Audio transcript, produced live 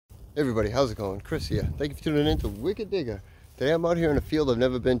Hey everybody, how's it going? Chris here. Thank you for tuning in to Wicked Digger. Today I'm out here in a field I've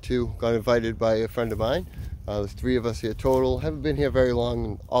never been to. Got invited by a friend of mine. There's 3 of us here total. Haven't been here very long,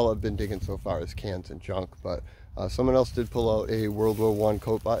 and all I've been digging so far is cans and junk. But someone else did pull out a World War I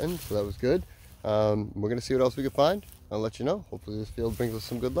coat button, so that was good. We're going to see what else we can find. I'll let you know. Hopefully this field brings us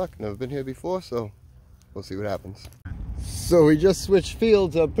some good luck. Never been here before, so we'll see what happens. So we just switched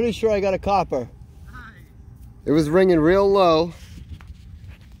fields. I'm pretty sure I got a copper. Hi. It was ringing real low.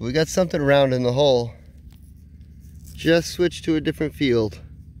 We got something around in the hole. Just switched to a different field.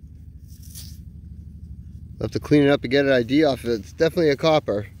 I'll have to clean it up and get an ID off of it. It's definitely a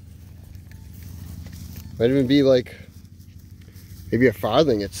copper. Might even be like maybe a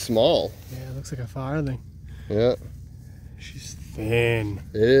farthing. It's small. Yeah, it looks like a farthing. Yeah. She's thin.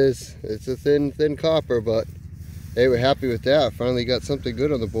 It is. It's a thin copper, but hey, we're happy with that. Finally got something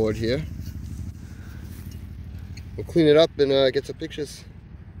good on the board here. We'll clean it up and get some pictures.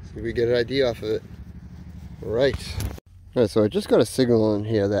 See if we get an ID off of it. Right. Alright, so I just got a signal in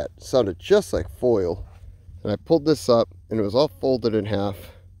here that sounded just like foil. And I pulled this up and it was all folded in half.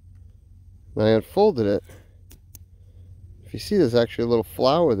 And I unfolded it. If you see, there's actually a little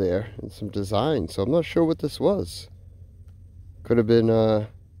flower there and some design. So I'm not sure what this was. Could have been, I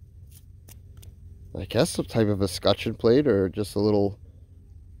guess, some type of escutcheon plate or just a little,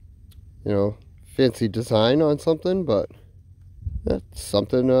 you know, fancy design on something. But that's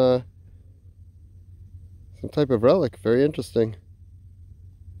something, some type of relic. Very interesting.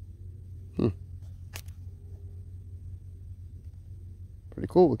 Pretty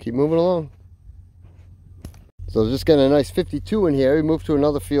cool. We'll keep moving along. So just getting a nice 52 in here. We moved to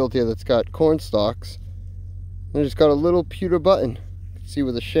another field here that's got corn stalks. And just got a little pewter button. You can see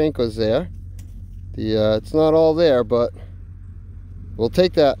where the shank was there. It's not all there, but we'll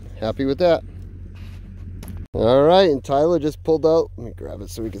take that. Happy with that. Alright, and Tyler just pulled out, let me grab it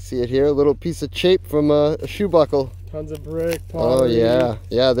so we can see it here, a little piece of shape from a shoe buckle. Tons of brick, pottery. Oh yeah,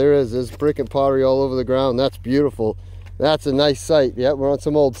 yeah, there is. There's brick and pottery all over the ground. That's beautiful. That's a nice sight. Yeah, we're on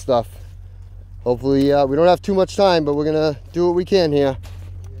some old stuff. Hopefully, we don't have too much time, but we're gonna do what we can here.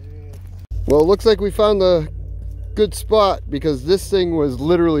 Yeah. Well, it looks like we found the good spot because this thing was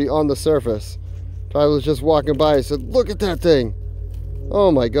literally on the surface. Tyler was just walking by and said, look at that thing. Oh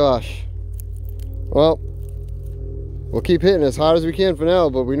my gosh. Well, we'll keep hitting as hard as we can for now,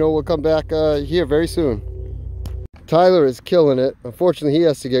 but we know we'll come back here very soon. Tyler is killing it. Unfortunately, he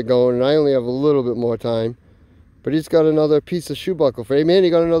has to get going, and I only have a little bit more time. But he's got another piece of shoe buckle frame, and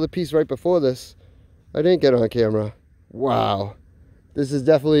he got another piece right before this. I didn't get on camera. Wow. This is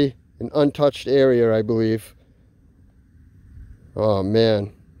definitely an untouched area, I believe. Oh,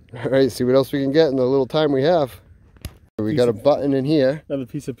 man. All right, see what else we can get in the little time we have. We got a button in here. Another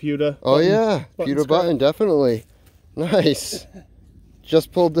piece of pewter. Oh, yeah. Pewter button, definitely. Nice.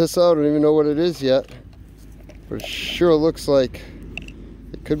 Just pulled this out. I don't even know what it is yet. But it sure looks like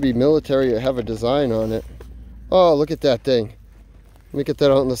it could be military or have a design on it. Oh, look at that thing. Let me get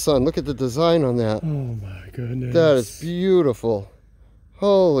that out in the sun. Look at the design on that. Oh my goodness. That is beautiful.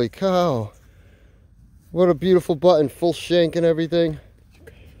 Holy cow. What a beautiful button. Full shank and everything.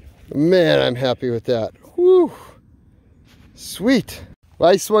 Man, I'm happy with that. Whew. Sweet. Well,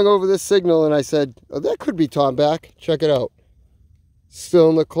 I swung over this signal and I said, oh, that could be tomback. Check it out.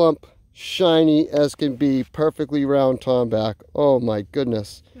 Still in the clump. Shiny as can be. Perfectly round tomback. Oh my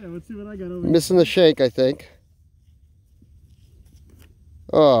goodness. Yeah, let's see what I got over here. Missing the shank, I think.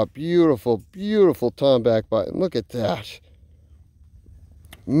 Oh, beautiful, beautiful tomback button. Look at that.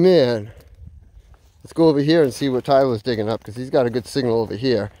 Man. Let's go over here and see what Tyler's digging up, because he's got a good signal over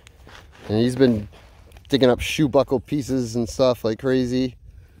here. And he's been digging up shoe buckle pieces and stuff like crazy.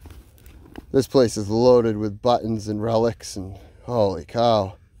 This place is loaded with buttons and relics, and holy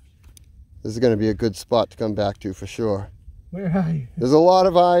cow. This is going to be a good spot to come back to for sure. Where are you? There's a lot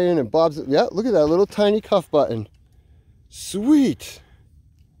of iron and bobs. Yeah, look at that little tiny cuff button. Sweet.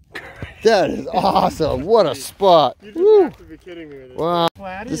 That is awesome. What a spot. You just have to be kidding me with this. Wow.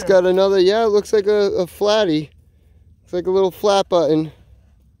 Flatty Just got another, yeah, it looks like a flatty. It's like a little flat button.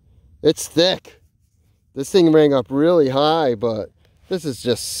 It's thick. This thing rang up really high, but this is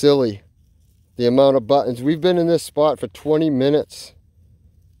just silly. The amount of buttons. We've been in this spot for 20 minutes.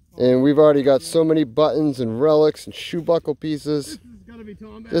 And we've already got so many buttons and relics and shoe buckle pieces.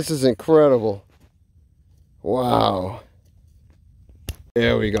 This is incredible. Wow.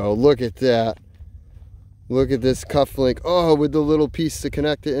 There we go. Look at that. Look at this cuff link. Oh, with the little piece to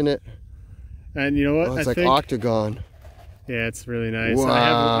connect it in it. And you know what? Oh, it's like octagon. Yeah, it's really nice. Wow.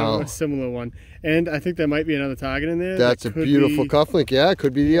 I have a similar one. And I think there might be another target in there. That's a beautiful cufflink. Yeah, it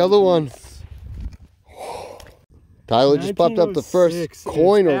could be the other one. Tyler just popped up the first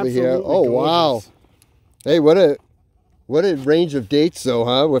coin over here. Oh, wow. Hey, what a range of dates, though,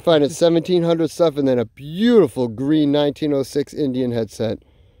 huh? We're finding 1700 stuff and then a beautiful green 1906 Indian headset.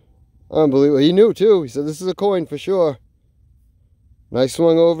 Unbelievable. He knew, too. He said, this is a coin for sure. Nice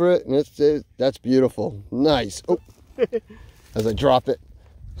swung over it, and that's beautiful. Nice. Oh, as I drop it.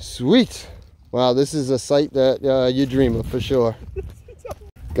 Sweet. Wow, this is a sight that you dream of for sure.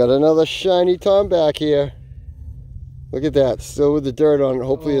 Got another shiny tom back here. Look at that, still with the dirt on it.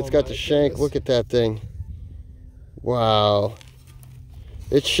 Hopefully it's got the shank. Look at that thing. Wow.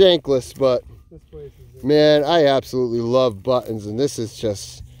 It's shankless, but man, I absolutely love buttons, and this is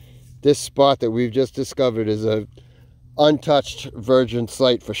just, this spot that we've just discovered is a untouched virgin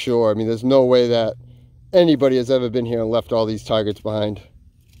site for sure. I mean, there's no way that anybody has ever been here and left all these targets behind.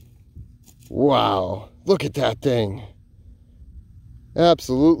 Wow, look at that thing.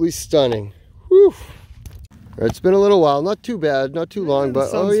 Absolutely stunning. Whew. It's been a little while, not too bad, not too long, but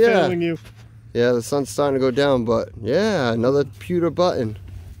oh yeah. Yeah, the sun's starting to go down, but yeah, another pewter button.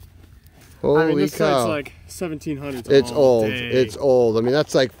 Holy I mean, this cow. site's like 1700. It's old. It's old. I mean,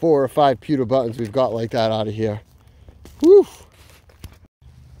 that's like 4 or 5 pewter buttons we've got like that out of here. Whew.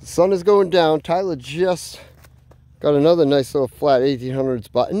 The sun is going down. Tyler just got another nice little flat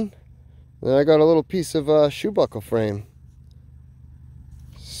 1800s button. Then I got a little piece of shoe buckle frame.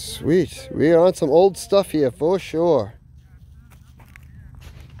 Sweet. We are on some old stuff here for sure.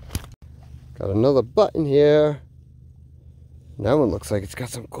 Got another button here. That one looks like it's got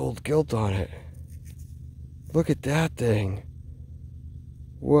some gold gilt on it. Look at that thing.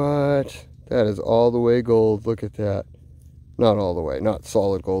 What? That is all the way gold. Look at that. Not all the way, not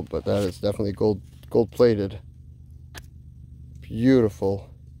solid gold, but that is definitely gold plated. Beautiful.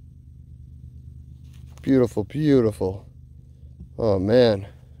 Beautiful, beautiful. Oh man.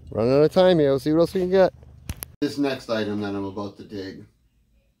 Running out of time here. Let's see what else we can get. This next item that I'm about to dig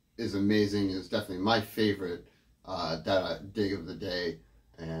is amazing. It's definitely my favorite dig of the day.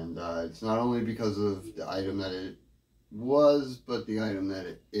 And it's not only because of the item that it was, but the item that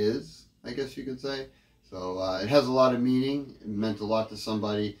it is, I guess you could say. So it has a lot of meaning. It meant a lot to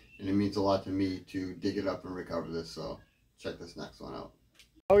somebody, and it means a lot to me to dig it up and recover this. So check this next one out.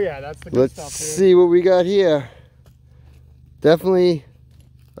 Oh yeah, that's the good stuff. Let's see what we got here. Definitely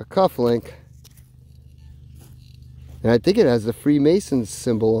a cufflink. And I think it has the Freemason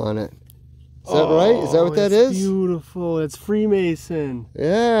symbol on it. Is that right? Is that what that is? Beautiful. It's Freemason.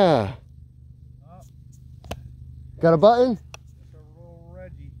 Yeah. Got a button?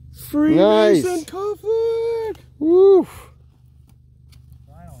 Freemason nice. cufflink. Woo.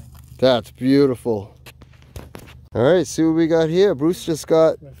 That's beautiful. All right, see what we got here. Bruce just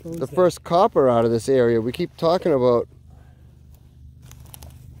got the first copper out of this area. We keep talking about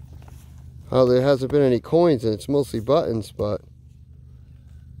how there hasn't been any coins and it's mostly buttons, but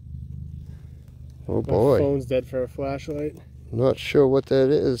oh boy. My phone's dead for a flashlight. Not sure what that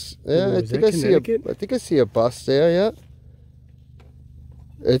is. Yeah, ooh, I think I see a bus there, yeah.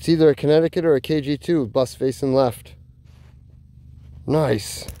 It's either a Connecticut or a KG2, bus facing left.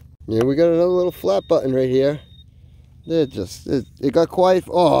 Nice. Yeah, we got another little flat button right here. It got quiet.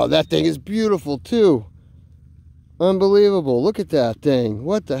 Oh, that thing is beautiful too. Unbelievable. Look at that thing.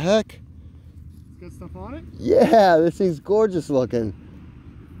 What the heck? Got stuff on it? Yeah, this thing's gorgeous looking.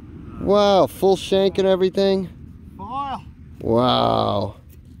 Wow, full shank and everything. Foil. Wow.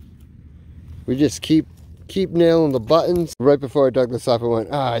 We just keep nailing the buttons. Right before I dug this up, I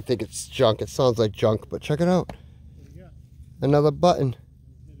went, I think it's junk. It sounds like junk, but check it out. Another button.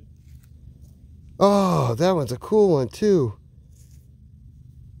 Oh, that one's a cool one too.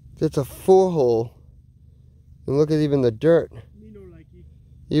 It's a 4-hole. And look at even the dirt.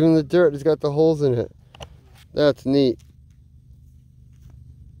 Even the dirt has got the holes in it. That's neat.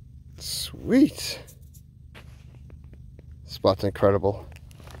 Sweet. Spot's incredible.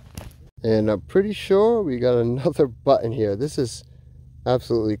 And I'm pretty sure we got another button here. This is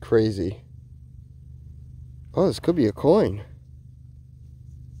absolutely crazy. Oh, this could be a coin.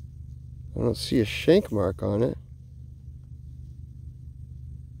 I don't see a shank mark on it.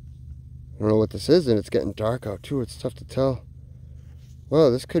 I don't know what this is, and it's getting dark out too. It's tough to tell. Well,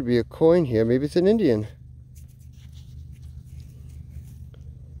 this could be a coin here. Maybe it's an Indian.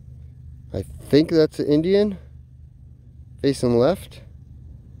 I think that's an Indian. Facing left.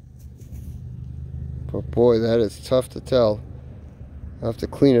 But boy, that is tough to tell. I'll have to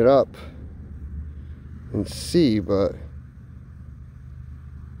clean it up and see, but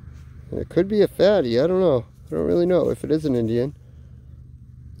it could be a fatty. I don't know. I don't really know if it is an Indian.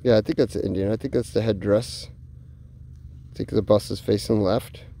 Yeah, I think that's an Indian. I think that's the headdress. I think the bus is facing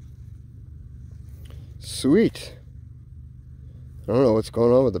left. Sweet. I don't know what's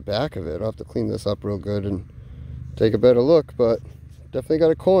going on with the back of it. I'll have to clean this up real good and take a better look, but definitely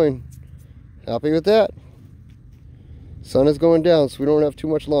got a coin. Happy with that. Sun is going down, so we don't have too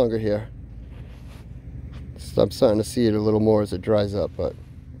much longer here. So I'm starting to see it a little more as it dries up, but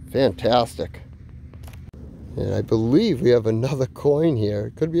fantastic. And I believe we have another coin here.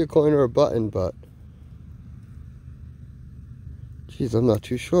 It could be a coin or a button, but geez, I'm not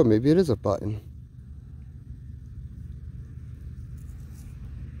too sure. Maybe it is a button.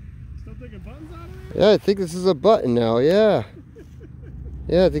 Still taking buttons out of it? Yeah, I think this is a button now, yeah.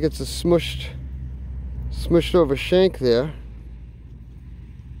 Yeah, I think it's a smushed over shank there.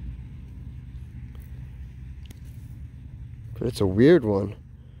 But it's a weird one.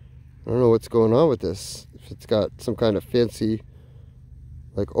 I don't know what's going on with this. If it's got some kind of fancy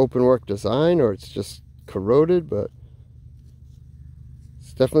like open work design or it's just corroded, but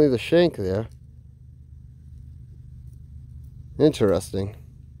it's definitely the shank there. Interesting.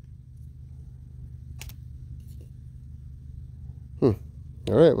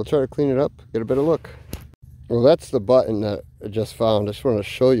 Alright, we'll try to clean it up, get a better look. Well, that's the button that I just found. I just want to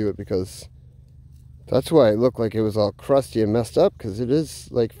show you it because that's why it looked like it was all crusty and messed up, because it is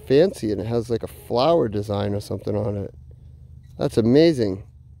like fancy and it has like a flower design or something on it. That's amazing.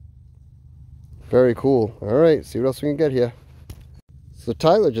 Very cool. Alright, see what else we can get here. So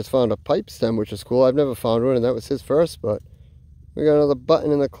Tyler just found a pipe stem, which is cool. I've never found one and that was his first, but we got another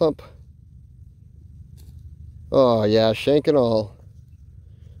button in the clump. Oh yeah, shank and all.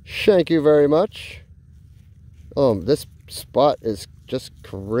 Thank you very much. Oh, this spot is just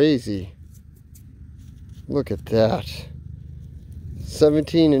crazy. Look at that.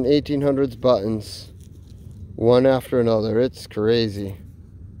 17 and 1800s buttons. One after another. It's crazy.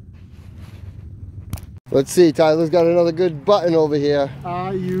 Let's see, Tyler's got another good button over here.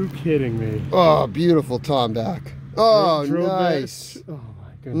 Are you kidding me? Oh, beautiful tomback. Oh, nice. Oh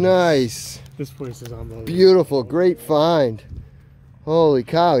my goodness. Nice. This place is unbelievable. Beautiful, great find. Holy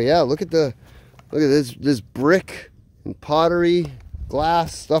cow, yeah, look at this brick and pottery,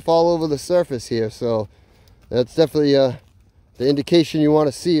 glass, stuff all over the surface here. So that's definitely the indication you want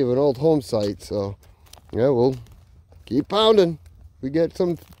to see of an old home site. So yeah, we'll keep pounding. We get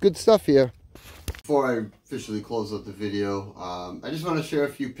some good stuff here. Before I officially close out the video, I just want to share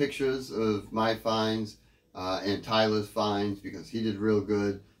a few pictures of my finds and Tyler's finds, because he did real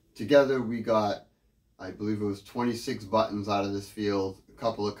good. Together we got, I believe it was 26 buttons out of this field, a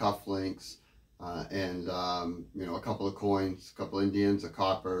couple of cufflinks, and you know, a couple of coins, a couple Indians, a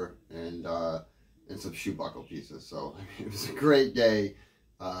copper, and some shoe buckle pieces. So it was a great day.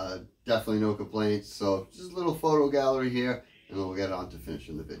 Definitely no complaints. So just a little photo gallery here, and then we'll get on to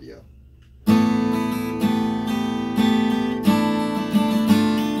finishing the video.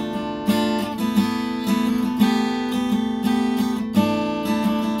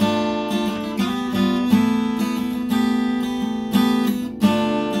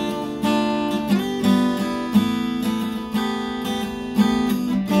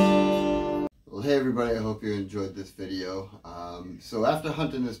 Hey everybody, I hope you enjoyed this video. So after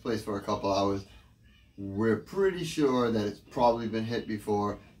hunting this place for a couple hours, we're pretty sure that it's probably been hit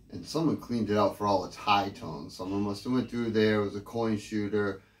before, and someone cleaned it out for all its high tones. Someone must have went through there, was a coin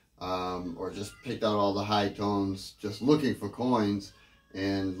shooter, or just picked out all the high tones just looking for coins,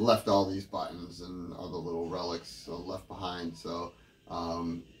 and left all these buttons and other little relics left behind. So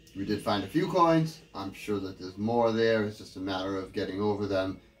we did find a few coins. I'm sure that there's more there. It's just a matter of getting over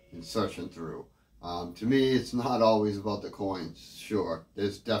them and searching through. To me, it's not always about the coins. Sure,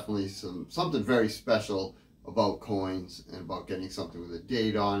 there's definitely something very special about coins and about getting something with a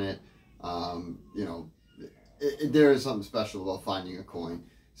date on it. You know, there is something special about finding a coin,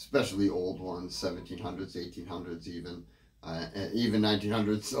 especially old ones, 1700s, 1800s even, and even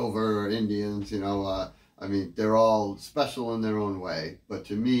 1900s silver or Indians. You know, I mean, they're all special in their own way. But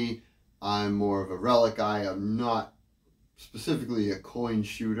to me, I'm more of a relic guy. I'm not specifically a coin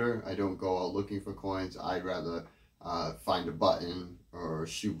shooter. I don't go out looking for coins. I'd rather find a button or a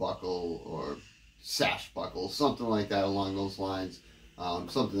shoe buckle or sash buckle, something like that along those lines.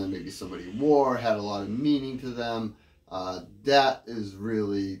 Something that maybe somebody wore, had a lot of meaning to them. That is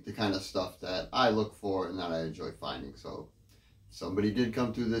really the kind of stuff that I look for and that I enjoy finding. So somebody did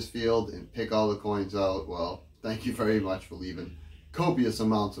come through this field and pick all the coins out. Well, thank you very much for leaving copious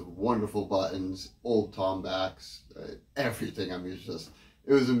amounts of wonderful buttons, old tombacks, everything. I mean,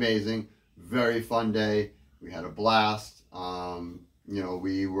 it was amazing. Very fun day. We had a blast. You know,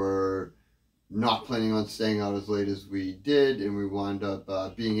 we were not planning on staying out as late as we did, and we wound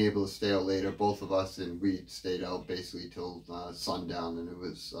up being able to stay out later, both of us, and we stayed out basically till sundown, and it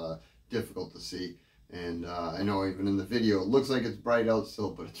was difficult to see. And I know even in the video, it looks like it's bright out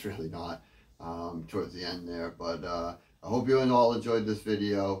still, but it's really not towards the end there. But I hope you all enjoyed this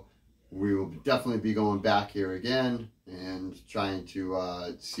video. We will definitely be going back here again and trying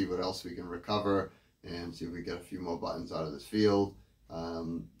to see what else we can recover and see if we get a few more buttons out of this field.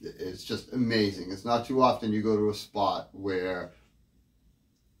 It's just amazing. It's not too often you go to a spot where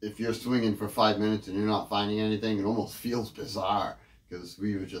if you're swinging for 5 minutes and you're not finding anything, it almost feels bizarre, because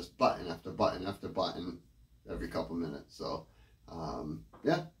we were just button after button after button every couple minutes. So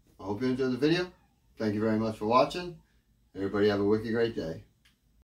yeah, I hope you enjoyed the video. Thank you very much for watching. Everybody have a wicked great day.